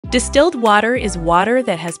Distilled water is water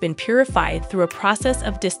that has been purified through a process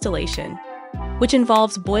of distillation, which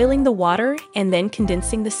involves boiling the water and then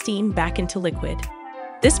condensing the steam back into liquid.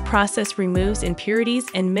 This process removes impurities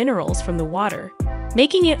and minerals from the water,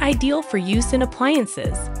 making it ideal for use in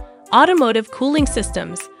appliances, automotive cooling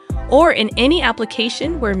systems, or in any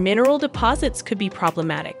application where mineral deposits could be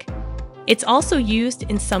problematic. It's also used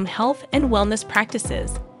in some health and wellness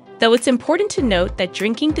practices, though it's important to note that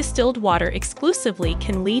drinking distilled water exclusively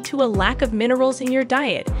can lead to a lack of minerals in your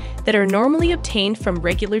diet that are normally obtained from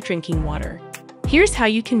regular drinking water. Here's how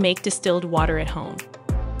you can make distilled water at home.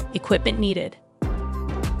 Equipment needed: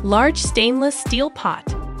 large stainless steel pot,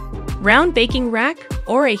 round baking rack,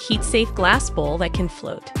 or a heat-safe glass bowl that can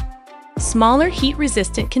float, smaller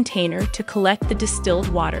heat-resistant container to collect the distilled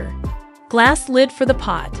water, glass lid for the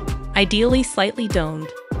pot, ideally slightly domed,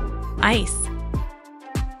 ice.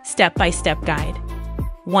 Step-by-step guide.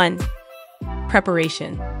 1.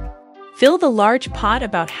 Preparation. Fill the large pot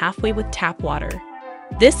about halfway with tap water.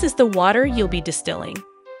 This is the water you'll be distilling.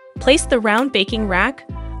 Place the round baking rack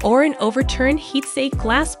or an overturned heat-safe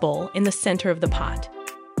glass bowl in the center of the pot.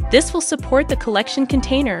 This will support the collection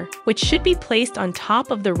container, which should be placed on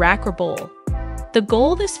top of the rack or bowl. The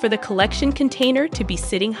goal is for the collection container to be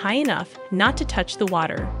sitting high enough not to touch the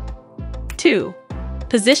water. 2.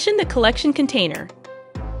 Position the collection container.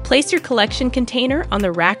 Place your collection container on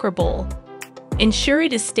the rack or bowl. Ensure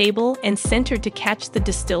it is stable and centered to catch the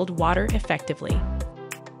distilled water effectively.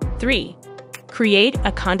 3. Create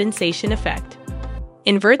a condensation effect.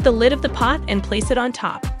 Invert the lid of the pot and place it on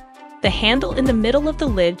top. The handle in the middle of the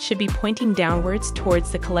lid should be pointing downwards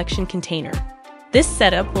towards the collection container. This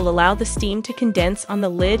setup will allow the steam to condense on the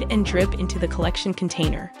lid and drip into the collection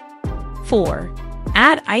container. 4.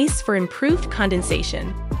 Add ice for improved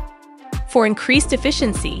condensation. For increased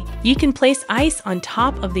efficiency, you can place ice on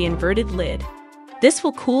top of the inverted lid. This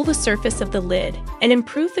will cool the surface of the lid and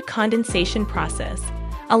improve the condensation process,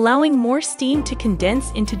 allowing more steam to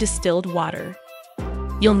condense into distilled water.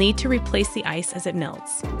 You'll need to replace the ice as it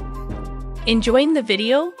melts. Enjoying the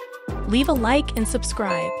video? Leave a like and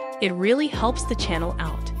subscribe. It really helps the channel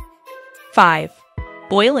out. 5.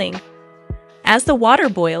 Boiling. As the water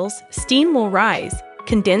boils, steam will rise,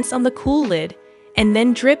 condense on the cool lid, and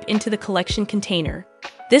then drip into the collection container.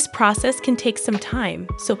 This process can take some time,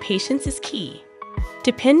 so patience is key.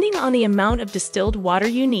 Depending on the amount of distilled water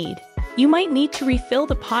you need, you might need to refill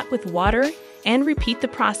the pot with water and repeat the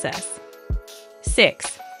process.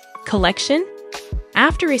 6. Collection.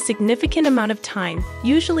 After a significant amount of time,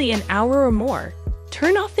 usually an hour or more,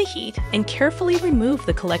 turn off the heat and carefully remove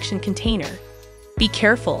the collection container. Be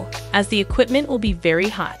careful, as the equipment will be very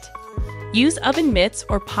hot. Use oven mitts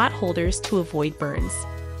or pot holders to avoid burns.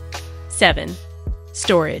 7.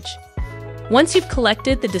 Storage. Once you've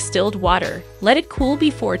collected the distilled water, let it cool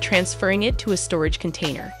before transferring it to a storage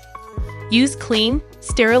container. Use clean,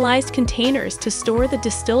 sterilized containers to store the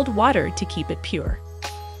distilled water to keep it pure.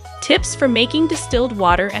 Tips for making distilled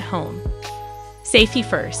water at home. Safety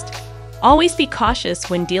first. Always be cautious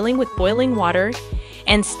when dealing with boiling water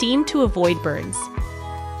and steam to avoid burns.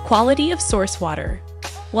 Quality of source water.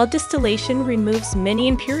 While distillation removes many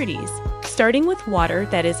impurities, starting with water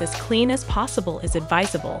that is as clean as possible is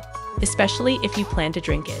advisable, especially if you plan to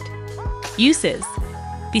drink it. Uses.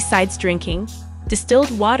 Besides drinking,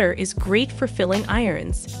 distilled water is great for filling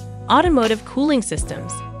irons, automotive cooling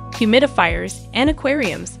systems, humidifiers, and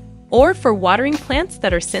aquariums, or for watering plants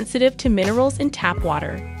that are sensitive to minerals in tap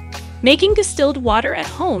water. Making distilled water at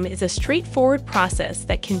home is a straightforward process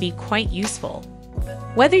that can be quite useful.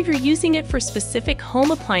 Whether you're using it for specific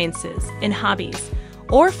home appliances and hobbies,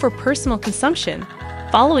 or for personal consumption,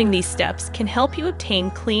 following these steps can help you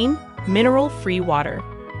obtain clean, mineral-free water.